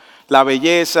pasajero. La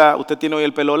belleza, usted tiene hoy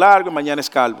el pelo largo y mañana es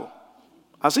calvo.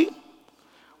 ¿Así?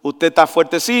 Usted está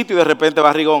fuertecito y de repente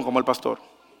barrigón como el pastor.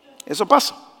 Eso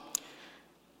pasa.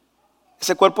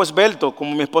 Ese cuerpo esbelto,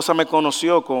 como mi esposa me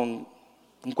conoció, con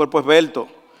un cuerpo esbelto.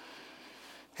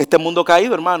 Este mundo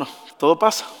caído, hermano, todo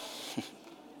pasa.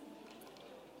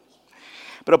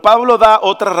 Pero Pablo da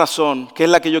otra razón, que es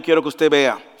la que yo quiero que usted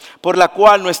vea, por la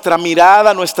cual nuestra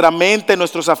mirada, nuestra mente,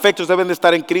 nuestros afectos deben de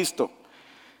estar en Cristo.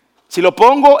 Si lo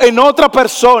pongo en otra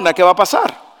persona, ¿qué va a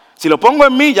pasar? Si lo pongo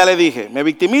en mí, ya le dije, me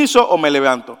victimizo o me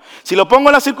levanto. Si lo pongo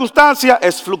en la circunstancia,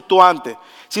 es fluctuante.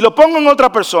 Si lo pongo en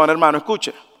otra persona, hermano,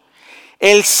 escuche,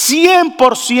 el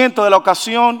 100% de la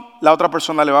ocasión, la otra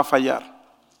persona le va a fallar.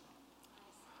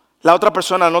 La otra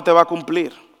persona no te va a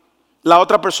cumplir. La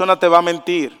otra persona te va a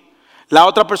mentir. La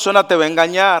otra persona te va a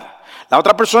engañar. La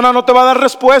otra persona no te va a dar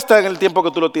respuesta en el tiempo que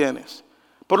tú lo tienes.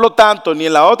 Por lo tanto, ni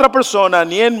en la otra persona,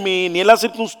 ni en mí, ni en las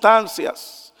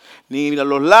circunstancias, ni a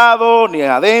los lados, ni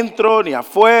adentro, ni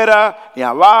afuera, ni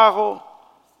abajo.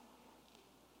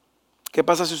 ¿Qué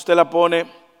pasa si usted la pone?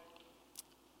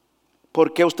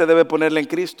 ¿Por qué usted debe ponerla en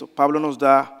Cristo? Pablo nos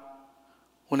da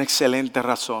una excelente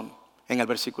razón en el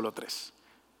versículo 3.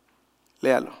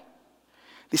 Léalo.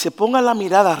 Dice, pongan la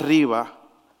mirada arriba,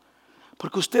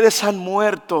 porque ustedes han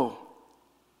muerto.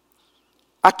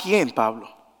 ¿A quién, Pablo?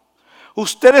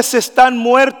 Ustedes están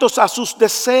muertos a sus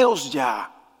deseos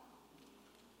ya.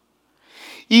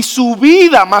 Y su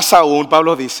vida, más aún,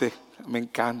 Pablo dice, me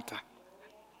encanta,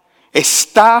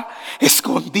 está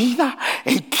escondida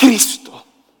en Cristo.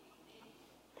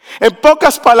 En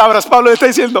pocas palabras, Pablo está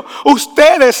diciendo,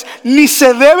 ustedes ni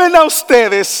se deben a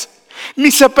ustedes,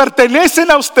 ni se pertenecen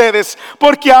a ustedes,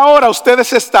 porque ahora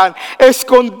ustedes están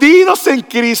escondidos en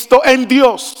Cristo, en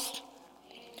Dios.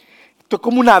 Esto es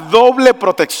como una doble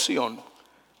protección.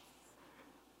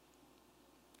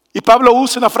 Y Pablo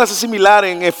usa una frase similar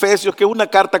en Efesios, que es una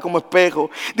carta como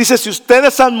espejo. Dice, si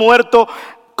ustedes han muerto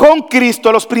con Cristo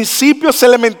a los principios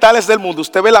elementales del mundo.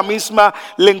 Usted ve la misma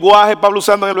lenguaje Pablo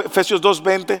usando en Efesios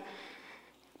 2:20.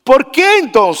 ¿Por qué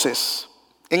entonces?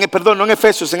 No en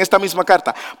Efesios, en esta misma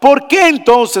carta. ¿Por qué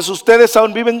entonces ustedes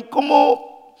aún viven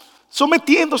como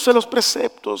sometiéndose a los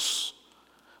preceptos?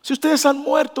 Si ustedes han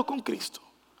muerto con Cristo.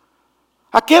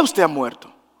 ¿A qué usted ha muerto?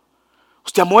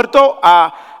 Usted ha muerto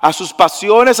a sus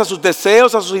pasiones, a sus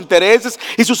deseos, a sus intereses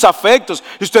y sus afectos.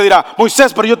 Y usted dirá,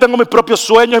 Moisés, pero yo tengo mis propios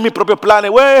sueños y mis propios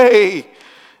planes.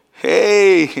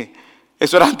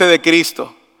 Eso era antes de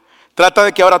Cristo. Trata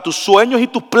de que ahora tus sueños y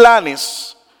tus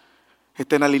planes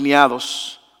estén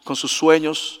alineados con sus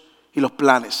sueños y los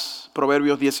planes.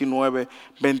 Proverbios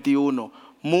 19:21.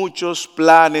 Muchos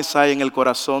planes hay en el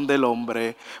corazón del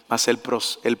hombre, mas el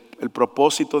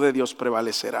propósito de Dios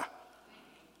prevalecerá.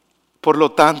 Por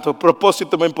lo tanto, el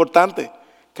propósito es más importante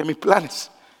que mis planes.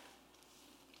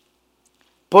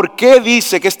 ¿Por qué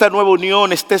dice que esta nueva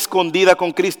unión está escondida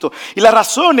con Cristo? Y la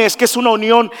razón es que es una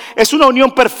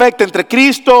unión perfecta entre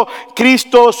Cristo,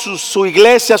 su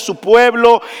iglesia, su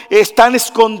pueblo. Están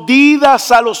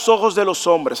escondidas a los ojos de los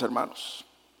hombres, hermanos.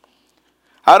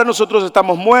 Ahora nosotros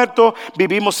estamos muertos,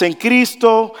 vivimos en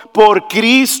Cristo, por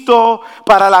Cristo,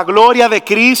 para la gloria de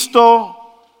Cristo.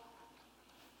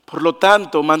 Por lo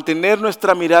tanto, mantener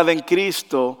nuestra mirada en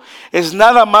Cristo es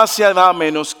nada más y nada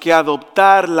menos que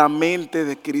adoptar la mente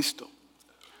de Cristo.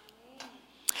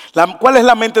 ¿Cuál es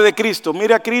la mente de Cristo?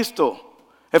 Mire a Cristo.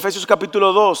 Efesios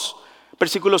capítulo 2,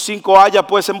 versículo 5. Haya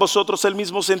pues en vosotros el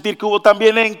mismo sentir que hubo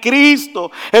también en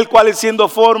Cristo, el cual siendo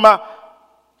forma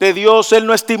de Dios, Él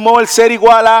no estimó el ser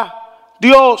igual a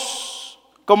Dios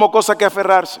como cosa que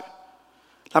aferrarse.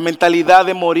 La mentalidad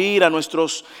de morir a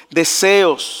nuestros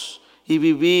deseos y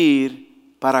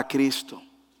vivir para Cristo.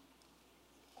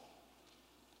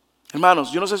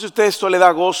 Hermanos, yo no sé si a usted esto le da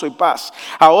gozo y paz.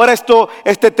 Ahora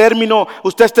este término,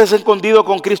 usted está escondido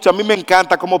con Cristo. A mí me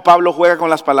encanta cómo Pablo juega con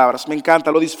las palabras. Me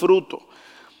encanta, lo disfruto.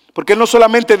 Porque él no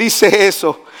solamente dice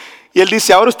eso. Y él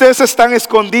dice, ahora ustedes están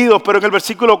escondidos. Pero en el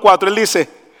versículo 4 él dice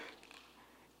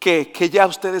que ya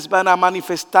ustedes van a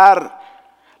manifestar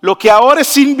lo que ahora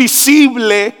es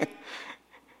invisible.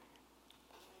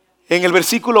 En el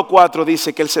versículo 4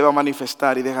 dice que él se va a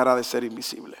manifestar y dejará de ser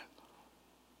invisible.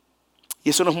 Y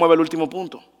eso nos mueve al último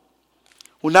punto.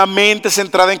 Una mente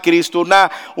centrada en Cristo,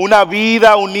 una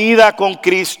vida unida con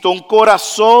Cristo, un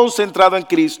corazón centrado en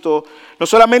Cristo. No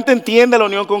solamente entiende la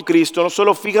unión con Cristo, no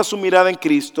solo fija su mirada en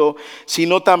Cristo,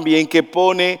 sino también que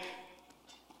pone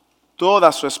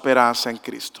toda su esperanza en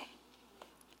Cristo.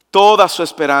 Toda su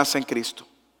esperanza en Cristo.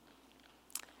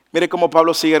 Mire cómo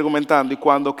Pablo sigue argumentando. Y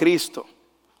cuando Cristo,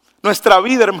 nuestra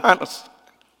vida, hermanos,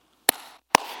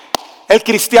 el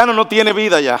cristiano no tiene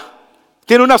vida ya.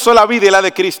 Tiene una sola vida y la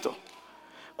de Cristo.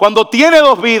 Cuando tiene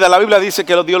dos vidas, la Biblia dice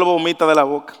que Dios lo vomita de la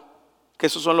boca. Que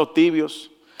esos son los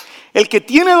tibios. El que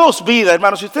tiene dos vidas,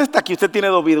 hermano, si usted está aquí, usted tiene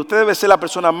dos vidas. Usted debe ser la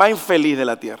persona más infeliz de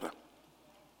la tierra.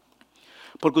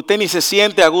 Porque usted ni se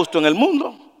siente a gusto en el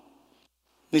mundo,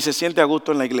 ni se siente a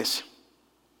gusto en la iglesia.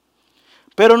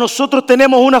 Pero nosotros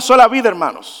tenemos una sola vida,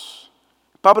 hermanos.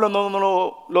 Pablo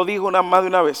no lo dijo más de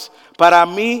una vez. Para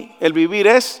mí el vivir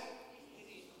es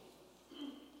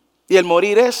y el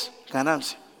morir es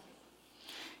ganancia.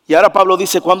 Y ahora Pablo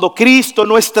dice, cuando Cristo,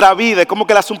 nuestra vida, como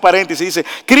que le hace un paréntesis, dice,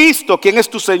 Cristo, quien es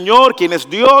tu Señor, quien es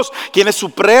Dios, quien es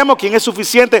supremo, quien es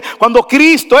suficiente. Cuando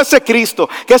Cristo, ese Cristo,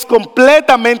 que es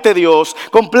completamente Dios,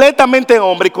 completamente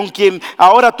hombre, y con quien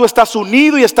ahora tú estás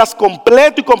unido y estás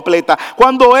completo y completa.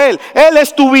 Cuando Él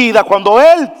es tu vida, cuando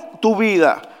Él, tu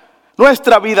vida,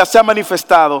 nuestra vida se ha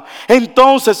manifestado,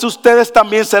 entonces ustedes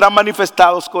también serán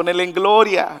manifestados con Él en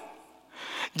gloria.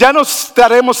 Ya no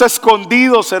estaremos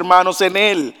escondidos, hermanos, en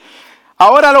Él.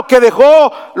 Ahora lo que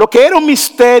era un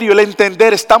misterio, el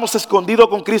entender, estamos escondidos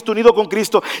con Cristo, unidos con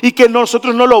Cristo, y que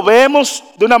nosotros no lo vemos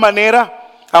de una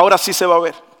manera, ahora sí se va a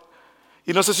ver.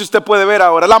 Y no sé si usted puede ver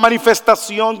ahora la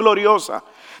manifestación gloriosa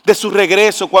de su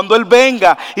regreso, cuando Él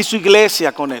venga y su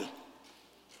iglesia con Él.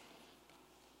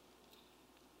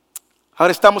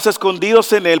 Ahora estamos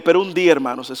escondidos en Él, pero un día,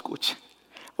 hermanos, escuchen,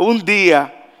 un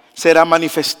día será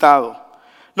manifestado.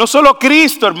 No solo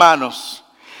Cristo, hermanos,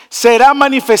 será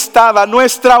manifestada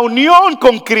nuestra unión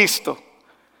con Cristo.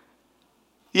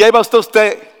 Y ahí va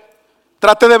usted.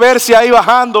 Trate de verse ahí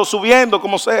bajando o subiendo,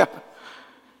 como sea.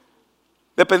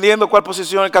 Dependiendo cuál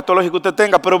posición escatológica usted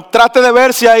tenga. Pero trate de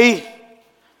verse ahí.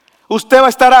 Usted va a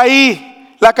estar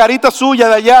ahí. La carita suya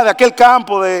de allá, de aquel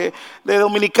campo de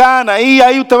Dominicana.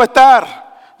 Ahí usted va a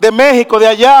estar. De México, de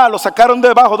allá. Lo sacaron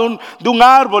debajo de un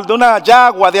árbol, de una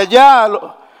yagua, de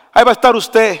allá. Ahí va a estar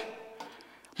usted,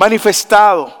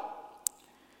 manifestado.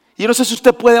 Y no sé si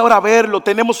usted puede ahora verlo.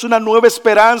 Tenemos una nueva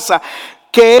esperanza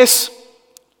que es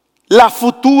la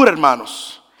futura,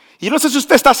 hermanos. Y no sé si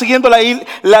usted está siguiendo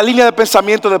la línea de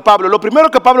pensamiento de Pablo. Lo primero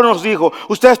que Pablo nos dijo,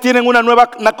 ustedes tienen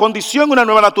una condición, una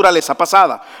nueva naturaleza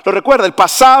pasada. Lo recuerda, el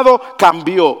pasado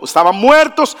cambió. Estaban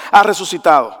muertos, ha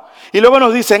resucitado. Y luego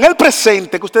nos dice, en el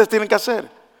presente, ¿qué ustedes tienen que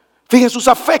hacer? Fijen sus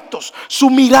afectos, su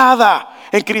mirada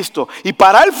en Cristo. Y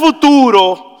para el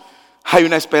futuro hay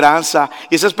una esperanza.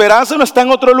 Y esa esperanza no está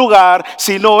en otro lugar,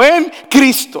 sino en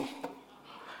Cristo.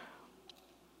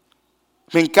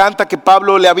 Me encanta que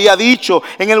Pablo le había dicho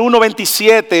en el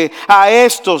 1:27 a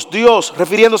estos, Dios,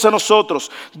 refiriéndose a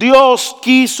nosotros, Dios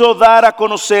quiso dar a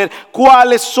conocer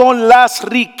cuáles son las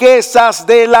riquezas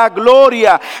de la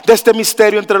gloria de este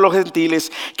misterio entre los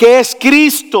gentiles, que es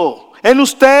Cristo en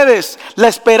ustedes, la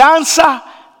esperanza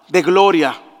de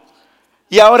gloria.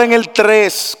 Y ahora en el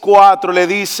 3:4 le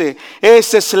dice,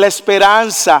 esa es la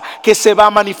esperanza que se va a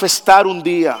manifestar un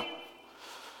día.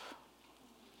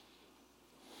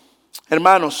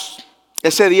 Hermanos,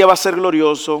 ese día va a ser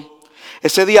glorioso.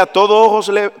 Ese día todo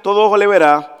ojo le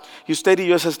verá. Y usted y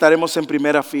yo estaremos en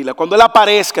primera fila. Cuando Él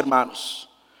aparezca, hermanos,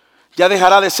 ya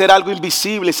dejará de ser algo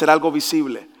invisible y será algo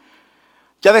visible.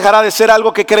 Ya dejará de ser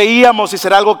algo que creíamos y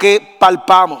será algo que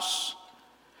palpamos.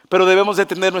 Pero debemos de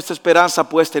tener nuestra esperanza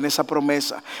puesta en esa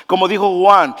promesa. Como dijo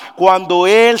Juan, cuando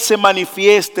Él se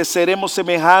manifieste, seremos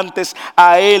semejantes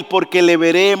a Él porque le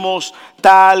veremos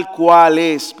tal cual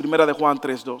es. Primera de Juan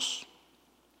 3:2.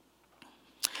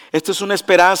 Esta es una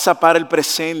esperanza para el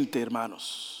presente,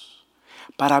 hermanos.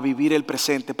 Para vivir el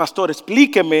presente. Pastor,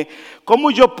 explíqueme cómo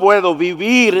yo puedo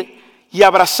vivir y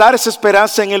abrazar esa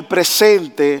esperanza en el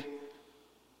presente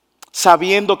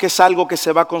sabiendo que es algo que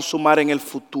se va a consumar en el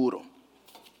futuro.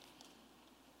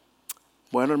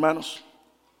 Bueno, hermanos,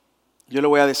 yo le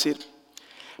voy a decir,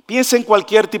 piense en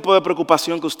cualquier tipo de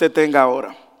preocupación que usted tenga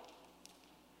ahora.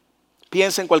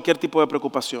 Piense en cualquier tipo de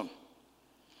preocupación.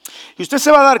 Y usted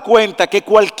se va a dar cuenta que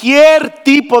cualquier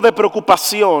tipo de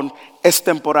preocupación es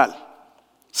temporal.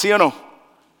 ¿Sí o no?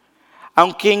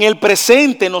 Aunque en el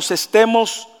presente nos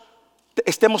estemos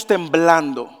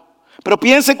temblando. Pero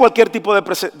piense en cualquier tipo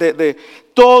de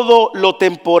todo lo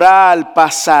temporal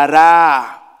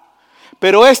pasará.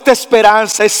 Pero esta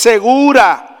esperanza es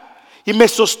segura y me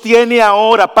sostiene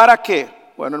ahora. ¿Para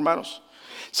qué? Bueno, hermanos,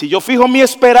 si yo fijo mi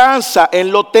esperanza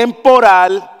en lo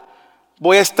temporal,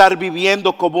 voy a estar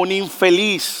viviendo como un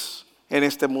infeliz en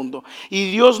este mundo.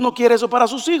 Y Dios no quiere eso para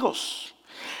sus hijos.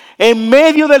 En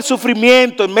medio del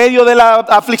sufrimiento, en medio de la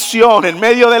aflicción, en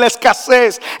medio de la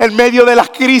escasez, en medio de la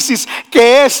crisis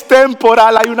que es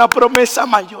temporal, hay una promesa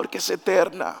mayor que es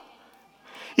eterna.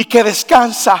 Y que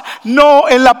descansa no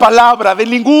en la palabra de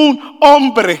ningún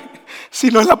hombre,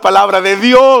 sino en la palabra de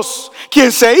Dios,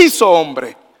 quien se hizo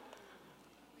hombre.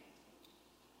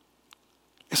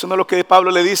 Eso no es lo que Pablo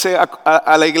le dice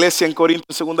a la iglesia en Corinto,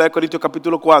 2 de Corintios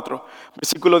capítulo 4,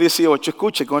 versículo 18.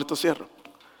 Escuche, con esto cierro.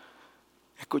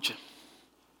 Escuche.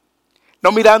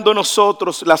 No mirando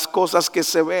nosotros las cosas que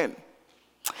se ven,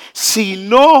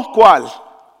 sino ¿cuál?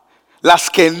 Las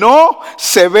que no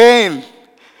se ven.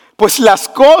 Pues las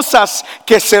cosas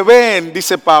que se ven,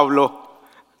 dice Pablo,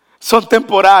 son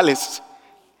temporales.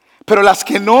 Pero las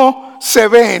que no se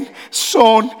ven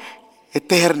son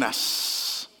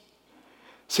eternas.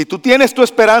 Si tú tienes tu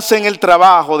esperanza en el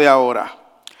trabajo de ahora,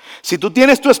 si tú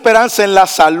tienes tu esperanza en la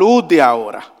salud de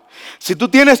ahora, si tú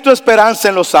tienes tu esperanza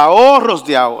en los ahorros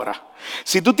de ahora,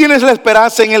 si tú tienes la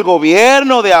esperanza en el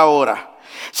gobierno de ahora,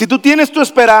 si tú tienes tu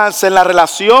esperanza en la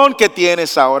relación que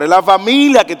tienes ahora, en la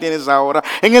familia que tienes ahora,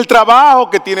 en el trabajo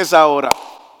que tienes ahora,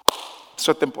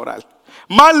 eso es temporal.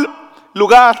 Mal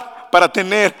lugar para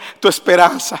tener tu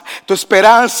esperanza. Tu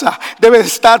esperanza debe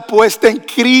estar puesta en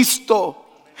Cristo,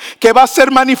 que va a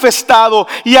ser manifestado,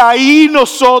 y ahí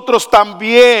nosotros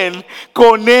también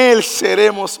con Él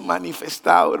seremos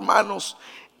manifestados, hermanos.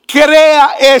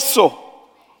 Crea eso.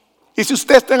 Y si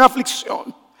usted está en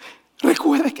aflicción,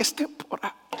 recuerde que es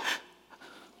temporal.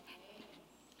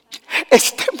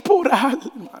 Es temporal,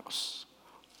 hermanos.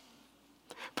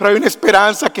 Pero hay una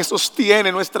esperanza que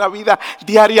sostiene nuestra vida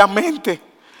diariamente.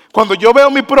 Cuando yo veo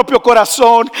mi propio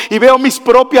corazón y veo mis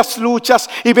propias luchas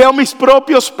y veo mis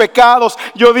propios pecados,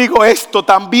 yo digo, esto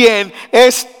también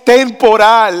es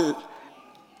temporal.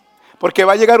 Porque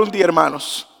va a llegar un día,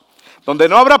 hermanos, donde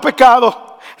no habrá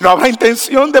pecado, no habrá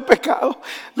intención de pecado,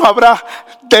 no habrá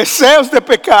deseos de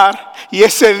pecar. Y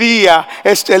ese día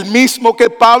es el mismo que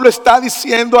Pablo está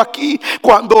diciendo aquí.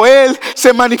 Cuando Él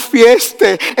se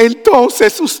manifieste,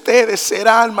 entonces ustedes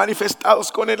serán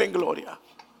manifestados con Él en gloria.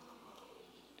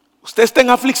 Usted está en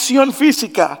aflicción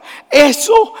física,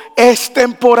 eso es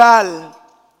temporal.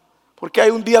 Porque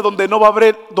hay un día donde no va a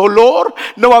haber dolor,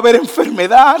 no va a haber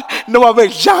enfermedad, no va a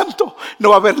haber llanto, no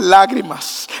va a haber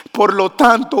lágrimas. Por lo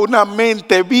tanto, una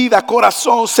mente, vida,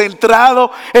 corazón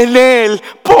centrado en Él,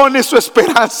 pone su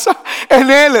esperanza en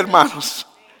Él, hermanos,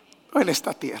 no en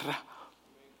esta tierra.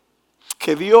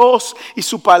 Que Dios y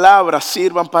su palabra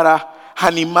sirvan para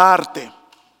animarte,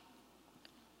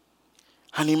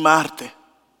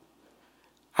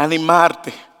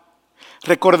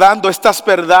 recordando estas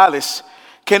verdades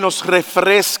que nos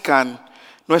refrescan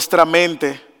nuestra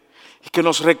mente y que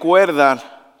nos recuerdan: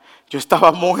 yo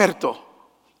estaba muerto,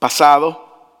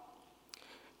 pasado,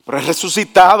 pero he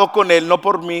resucitado con Él, no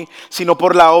por mí, sino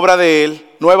por la obra de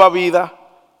Él, nueva vida,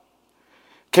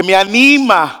 que me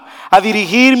anima a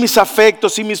dirigir mis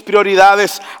afectos y mis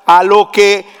prioridades a lo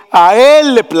que a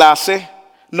Él le place,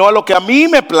 no a lo que a mí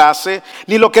me place,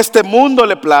 ni lo que a este mundo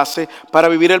le place, para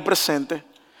vivir el presente.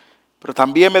 Pero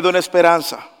también me da una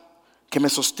esperanza que me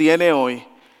sostiene hoy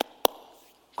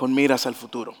con miras al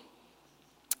futuro.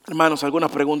 Hermanos,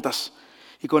 algunas preguntas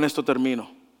y con esto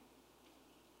termino.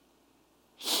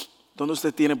 ¿Dónde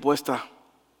usted tiene puesta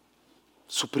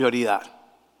su prioridad?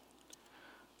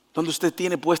 ¿Dónde usted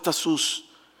tiene puesta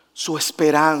su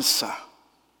esperanza?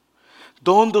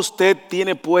 ¿Dónde usted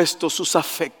tiene puestos sus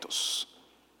afectos?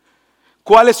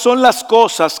 ¿Cuáles son las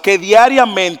cosas que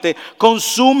diariamente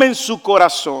consumen su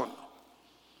corazón?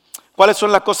 ¿Cuáles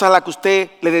son las cosas a las que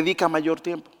usted le dedica mayor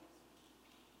tiempo?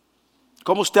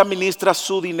 ¿Cómo usted administra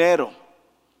su dinero?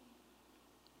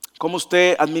 ¿Cómo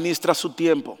usted administra su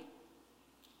tiempo?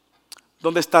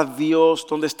 ¿Dónde está Dios?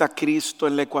 ¿Dónde está Cristo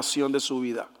en la ecuación de su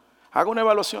vida? Haga una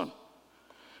evaluación.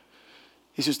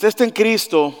 Y si usted está en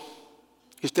Cristo,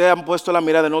 y ustedes han puesto la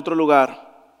mirada en otro lugar,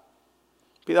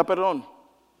 pida perdón.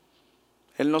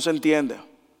 Él no se entiende.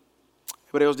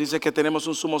 Hebreos dice que tenemos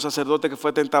un sumo sacerdote que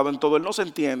fue tentado en todo. Él no se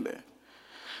entiende.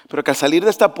 Pero que al salir de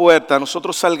esta puerta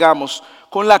nosotros salgamos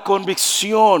con la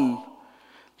convicción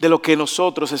de lo que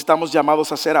nosotros estamos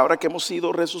llamados a hacer ahora que hemos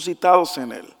sido resucitados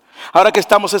en Él. Ahora que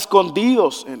estamos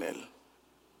escondidos en Él.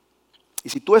 Y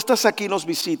si tú estás aquí y nos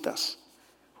visitas,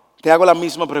 te hago la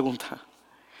misma pregunta.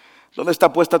 ¿Dónde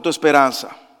está puesta tu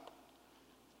esperanza?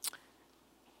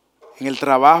 ¿En el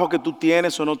trabajo que tú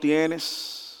tienes o no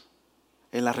tienes?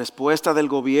 ¿En la respuesta del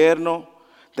gobierno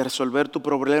de resolver tu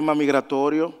problema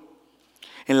migratorio?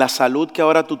 ¿En la salud que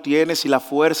ahora tú tienes y la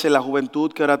fuerza y la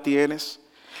juventud que ahora tienes?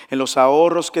 ¿En los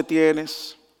ahorros que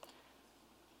tienes?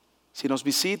 Si nos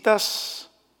visitas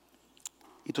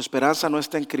y tu esperanza no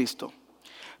está en Cristo,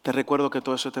 te recuerdo que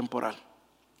todo eso es temporal.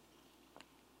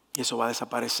 Y eso va a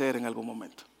desaparecer en algún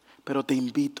momento. Pero te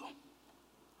invito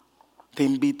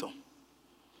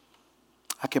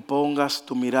a que pongas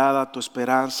tu mirada, tu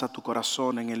esperanza, tu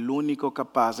corazón en el único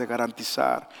capaz de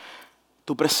garantizar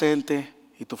tu presente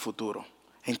y tu futuro,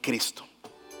 en Cristo.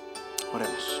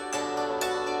 Oremos.